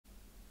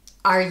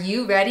Are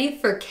you ready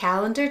for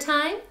calendar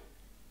time?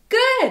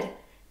 Good!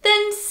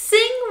 Then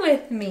sing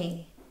with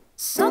me.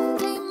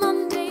 Sunday,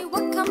 Monday,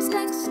 what comes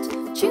next?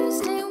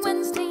 Tuesday,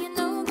 Wednesday, you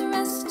know the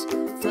rest.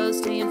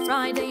 Thursday and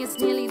Friday, it's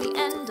nearly the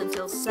end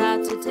until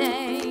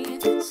Saturday,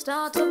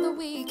 start of the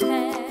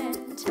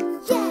weekend.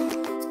 Yeah!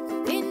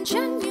 In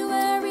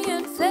January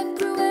and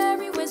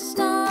February, we're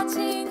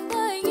starting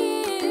the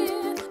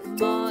year.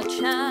 March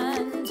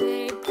and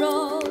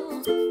April,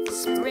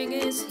 spring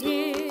is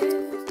here.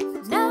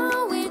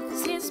 Now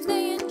it's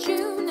May and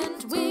June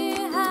and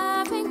we're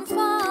having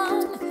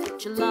fun.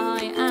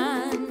 July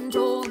and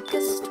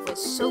August, we're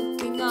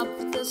soaking up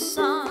the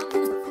sun.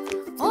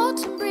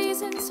 Autumn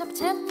breeze in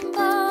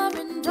September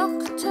and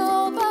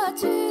October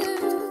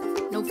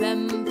too.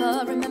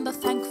 November, remember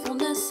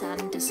thankfulness,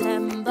 and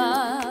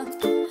December,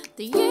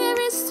 the year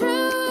is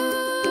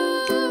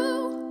through.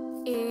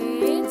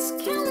 It's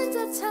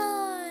calendar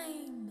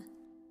time.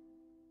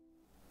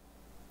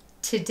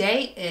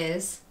 Today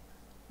is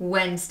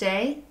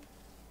Wednesday,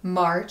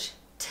 March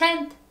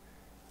 10th,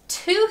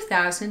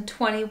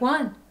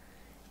 2021.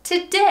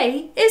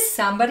 Today is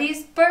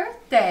somebody's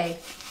birthday.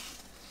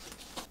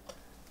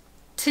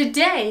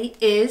 Today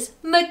is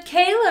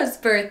Michaela's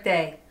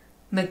birthday.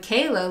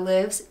 Michaela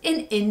lives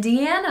in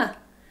Indiana.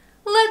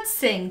 Let's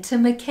sing to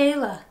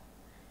Michaela.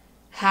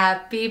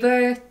 Happy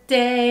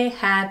birthday,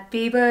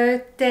 happy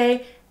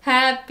birthday,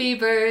 happy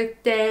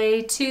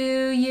birthday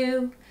to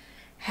you.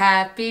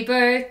 Happy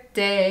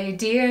birthday,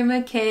 dear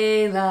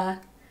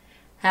Michaela.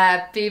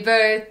 Happy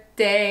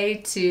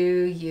birthday to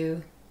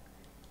you.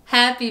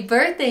 Happy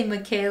birthday,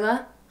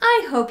 Michaela.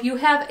 I hope you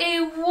have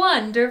a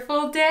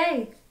wonderful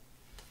day.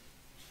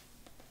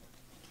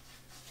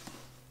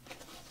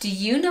 Do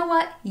you know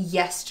what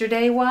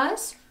yesterday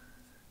was?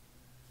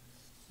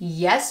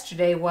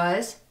 Yesterday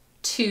was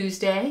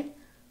Tuesday,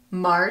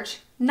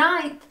 March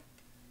 9th,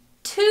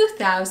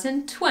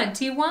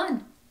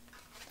 2021.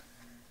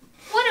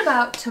 What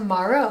about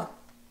tomorrow?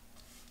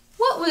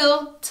 What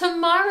will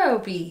tomorrow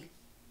be?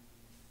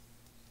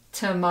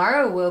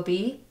 Tomorrow will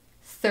be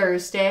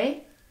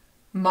Thursday,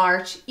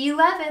 March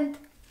 11th,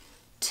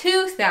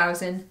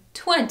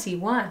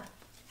 2021.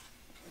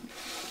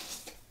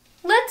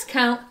 Let's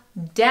count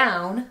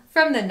down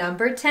from the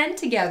number 10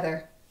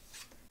 together.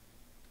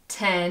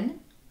 10,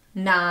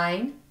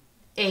 9,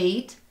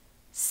 8,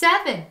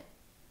 7.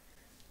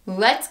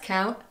 Let's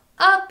count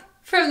up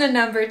from the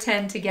number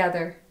 10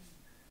 together.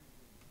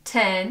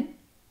 10,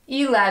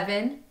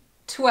 11,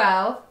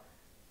 12,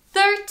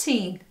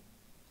 13.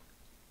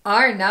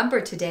 Our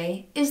number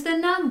today is the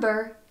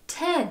number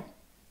 10.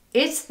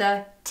 It's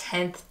the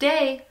 10th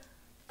day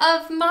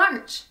of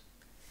March.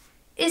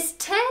 Is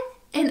 10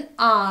 an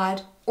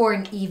odd or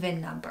an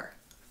even number?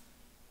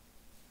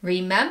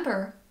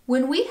 Remember,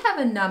 when we have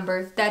a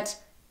number that's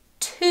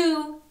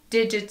 2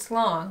 digits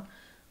long,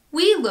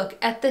 we look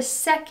at the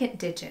second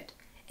digit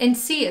and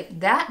see if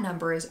that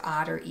number is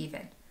odd or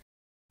even.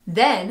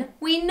 Then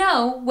we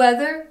know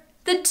whether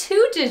the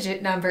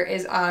 2-digit number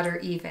is odd or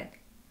even.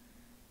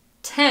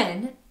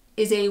 10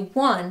 is a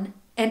 1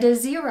 and a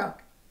 0.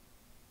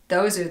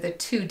 Those are the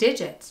 2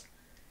 digits.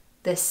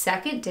 The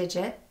second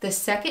digit, the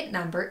second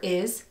number,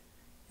 is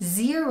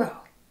 0.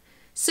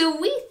 So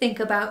we think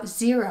about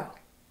 0,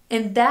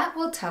 and that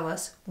will tell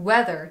us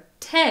whether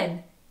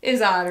 10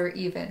 is odd or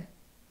even.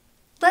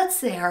 Let's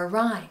say our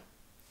rhyme.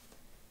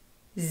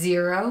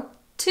 0,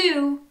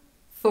 2,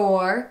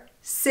 4,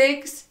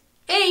 6,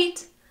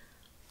 8.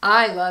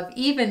 I love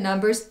even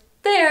numbers,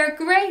 they're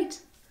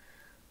great.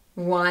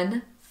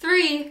 1,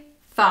 3,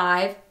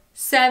 5,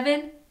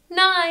 7,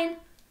 9.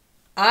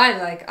 I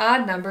like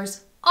odd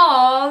numbers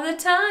all the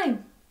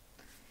time.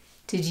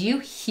 Did you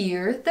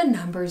hear the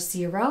number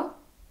 0?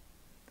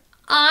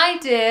 I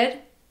did.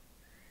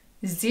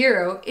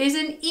 0 is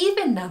an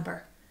even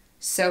number,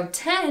 so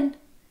 10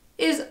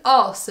 is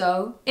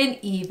also an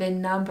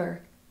even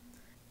number.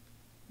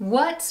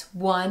 What's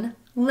 1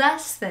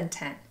 less than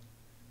 10?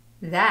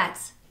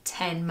 That's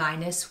 10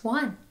 minus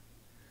 1.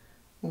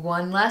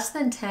 1 less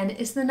than 10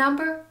 is the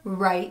number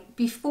right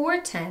before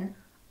 10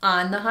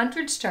 on the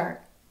hundreds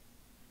chart.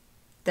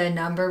 The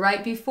number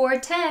right before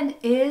 10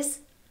 is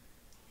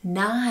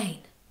 9.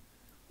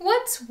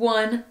 What's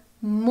 1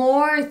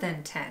 more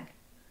than 10?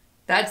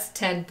 That's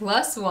 10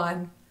 plus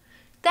 1.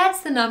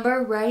 That's the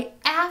number right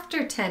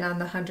after 10 on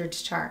the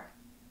hundreds chart.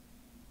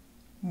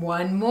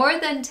 1 more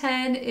than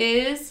 10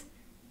 is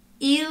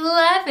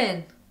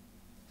 11.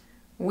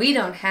 We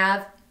don't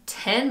have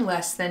 10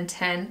 less than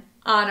 10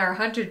 on our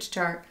hundreds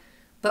chart,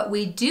 but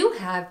we do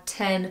have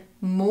 10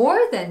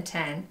 more than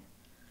 10.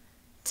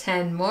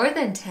 10 more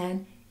than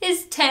 10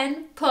 is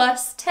 10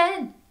 plus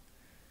 10.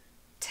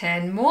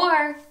 10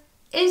 more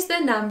is the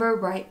number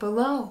right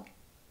below.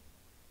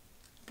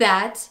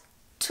 That's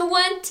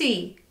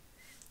 20.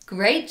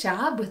 Great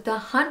job with the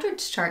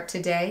hundreds chart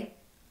today.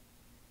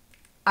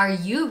 Are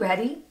you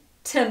ready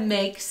to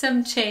make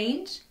some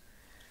change?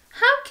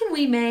 How can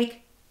we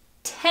make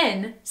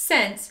 10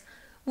 cents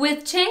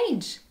with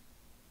change?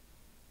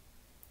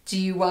 Do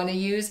you want to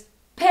use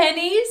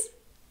pennies,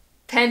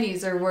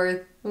 Pennies are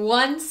worth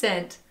 1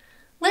 cent.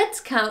 Let's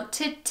count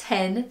to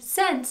 10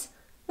 cents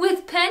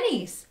with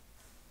pennies.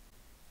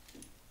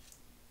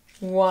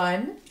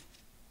 1,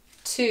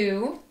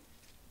 2,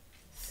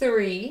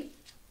 3,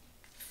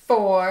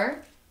 4,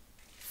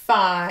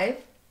 5,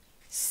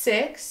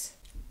 6,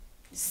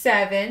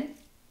 7,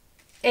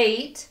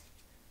 8,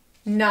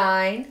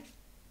 9,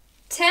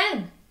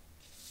 10.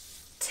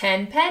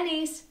 10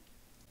 pennies.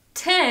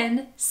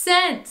 10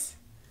 cents.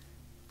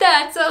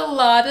 That's a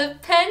lot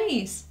of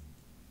pennies.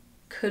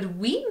 Could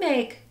we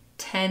make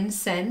 10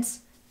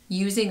 cents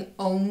using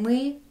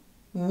only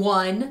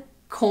 1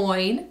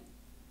 coin?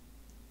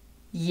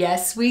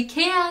 Yes, we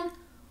can.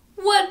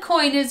 What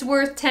coin is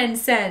worth 10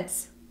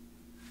 cents?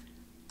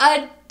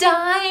 A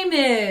dime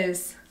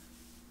is.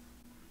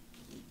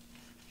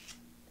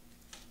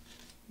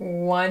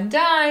 1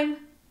 dime,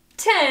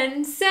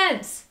 10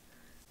 cents.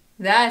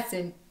 That's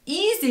an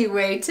easy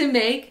way to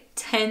make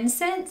 10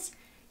 cents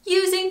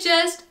using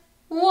just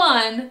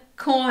 1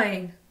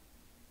 coin.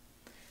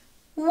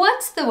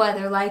 What's the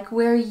weather like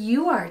where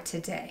you are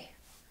today?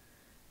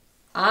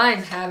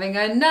 I'm having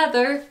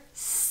another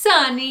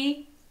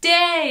sunny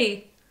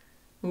day.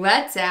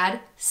 Let's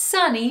add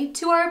sunny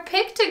to our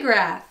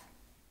pictograph.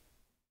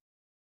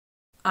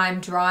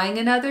 I'm drawing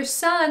another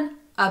sun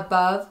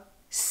above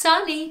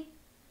sunny.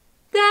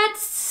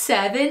 That's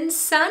 7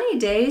 sunny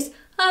days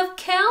of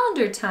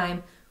calendar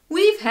time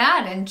we've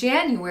had in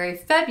January,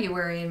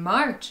 February, and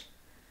March.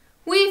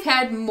 We've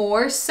had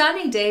more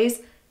sunny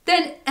days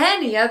than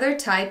any other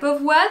type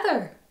of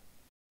weather.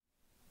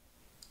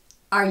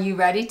 Are you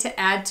ready to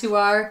add to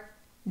our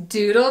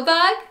doodle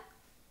bug?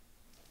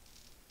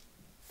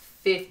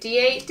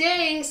 58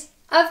 days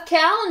of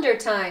calendar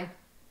time.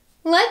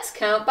 Let's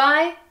count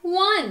by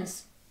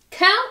ones.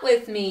 Count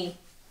with me.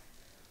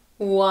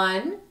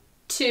 1,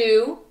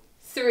 2,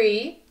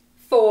 3,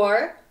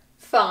 4,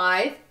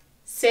 5,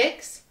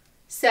 6,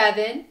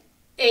 7,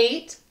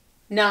 8,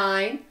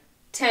 9,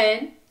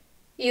 10,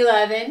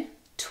 11,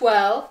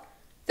 12,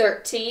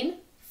 13,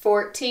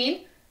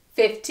 14,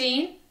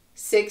 15,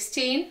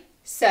 16,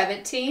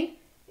 17,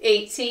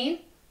 18,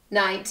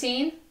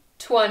 19,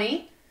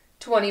 20,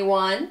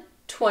 21,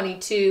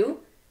 22,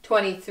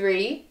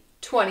 23,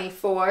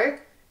 24,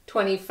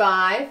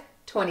 25,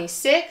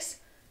 26,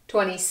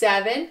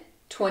 27,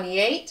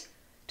 28,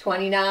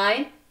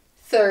 29,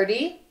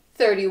 30,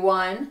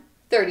 31,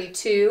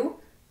 32,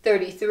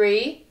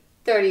 33,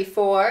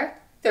 34,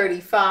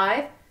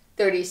 35,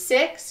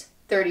 36,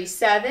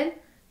 37,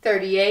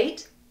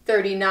 38,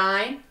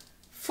 39,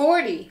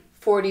 40,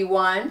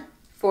 41,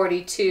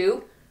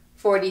 42,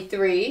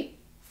 43,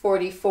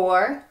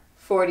 44,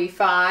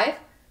 45,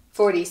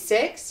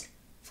 46,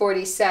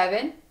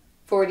 47,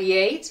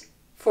 48,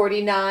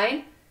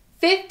 49,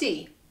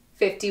 50,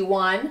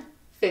 51,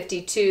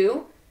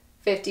 52,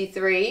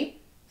 53,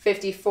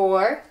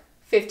 54,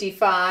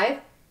 55,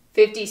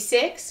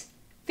 56,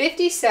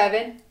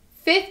 57,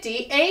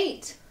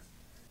 58.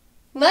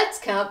 Let's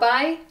count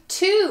by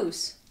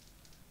twos.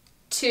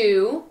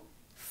 2,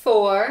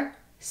 4,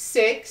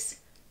 6,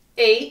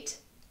 8,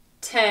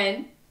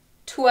 10,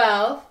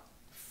 12,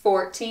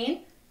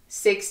 14,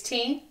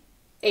 16,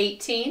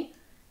 18,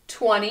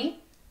 20,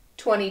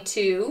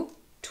 22,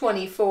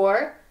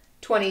 24,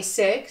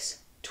 26,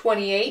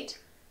 28,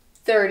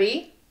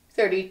 30,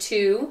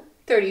 32,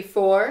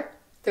 34,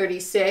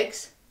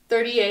 36,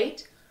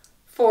 38,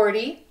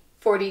 40,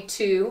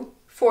 42,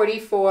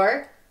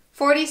 44,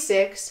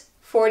 46,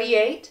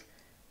 48,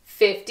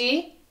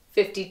 50,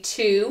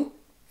 52,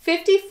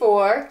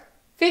 54,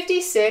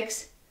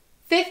 56,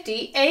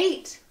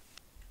 58.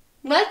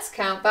 Let's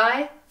count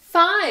by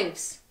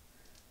fives.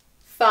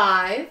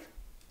 5,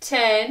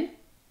 10,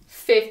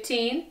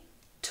 15,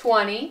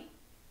 20,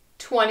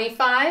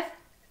 25,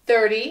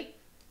 30,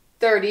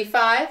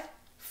 35,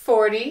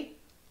 40,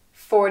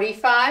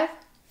 45,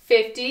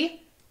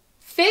 50,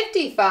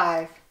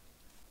 55.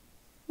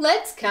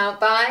 Let's count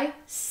by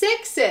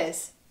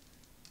sixes.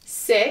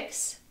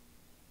 6,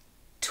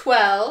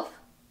 12,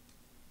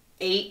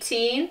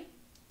 18,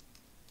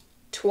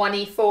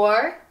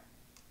 24,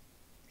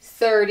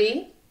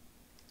 30,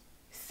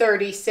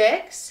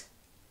 36,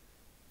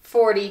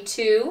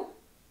 42,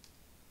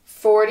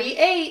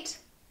 48,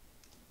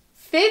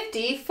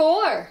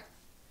 54.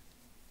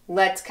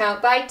 Let's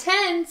count by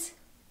tens.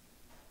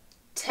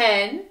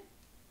 10,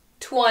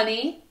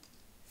 20,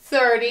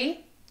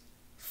 30,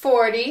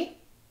 40,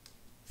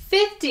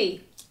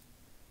 50.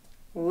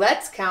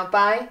 Let's count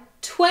by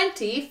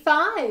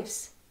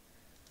 25s.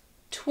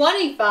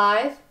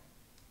 25,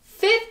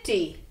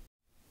 50.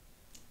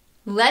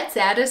 Let's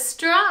add a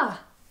straw.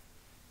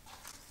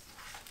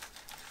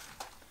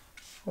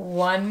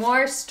 One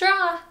more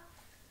straw.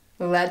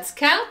 Let's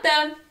count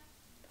them.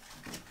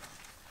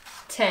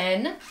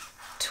 10,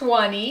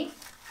 20,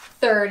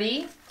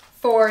 30,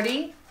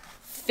 40,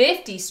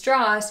 50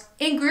 straws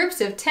in groups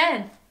of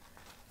 10.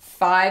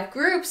 5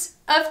 groups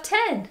of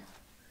 10.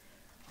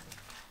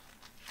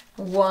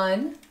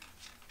 1,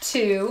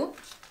 2,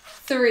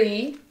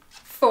 3,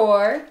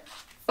 4,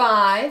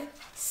 5,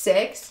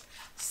 6,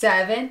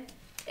 7,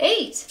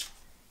 8.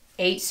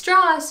 8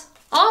 straws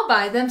all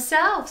by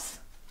themselves.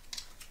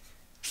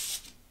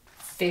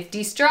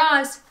 50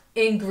 straws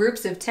in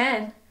groups of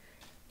 10.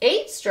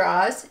 8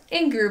 straws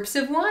in groups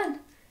of 1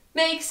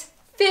 makes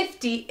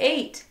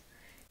 58.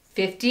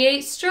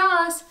 58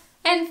 straws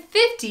and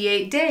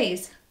 58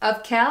 days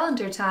of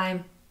calendar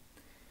time.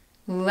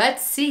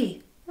 Let's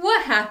see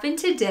what happened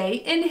today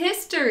in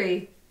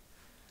history.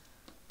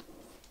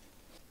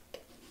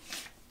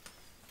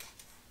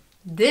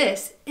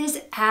 This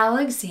is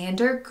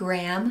Alexander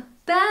Graham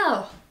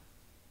Bell.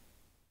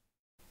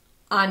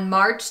 On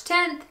March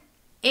 10th,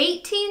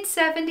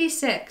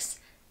 1876,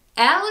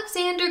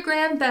 Alexander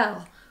Graham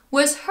Bell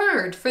was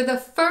heard for the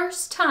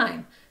first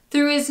time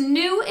through his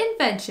new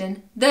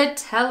invention, the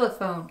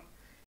telephone.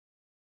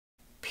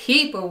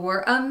 People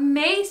were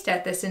amazed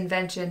at this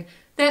invention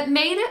that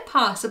made it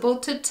possible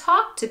to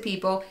talk to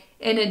people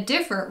in a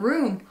different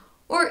room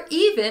or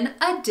even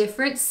a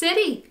different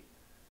city.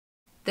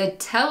 The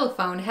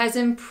telephone has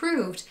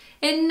improved,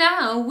 and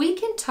now we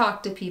can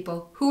talk to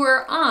people who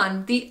are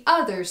on the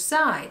other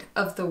side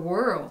of the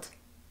world.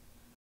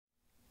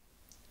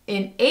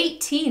 In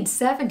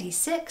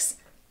 1876,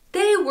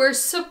 they were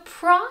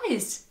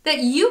surprised that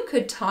you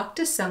could talk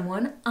to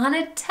someone on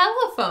a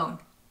telephone.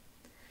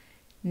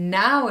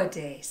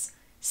 Nowadays,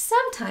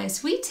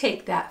 sometimes we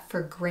take that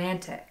for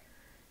granted.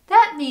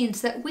 That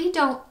means that we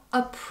don't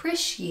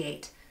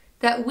appreciate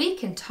that we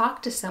can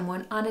talk to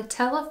someone on a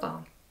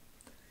telephone.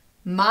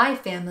 My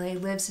family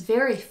lives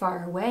very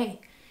far away,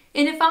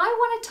 and if I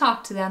want to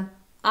talk to them,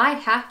 I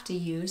have to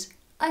use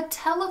a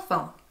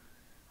telephone.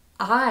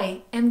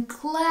 I am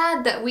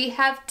glad that we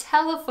have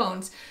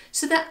telephones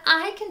so that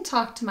I can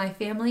talk to my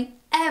family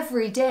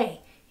every day,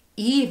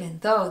 even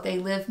though they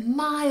live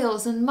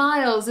miles and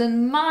miles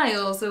and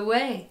miles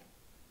away.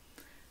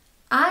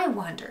 I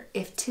wonder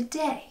if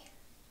today,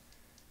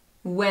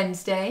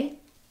 Wednesday,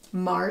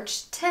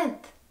 March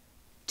 10th,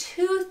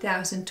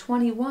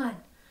 2021,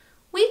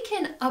 we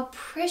can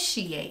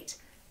appreciate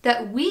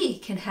that we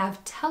can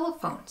have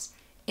telephones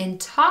and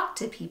talk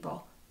to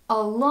people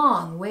a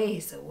long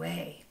ways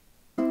away.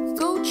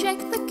 Go check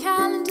the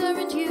calendar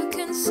and you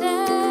can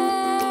say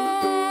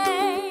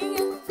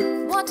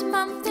what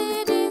month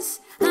it is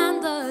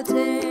and the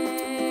day.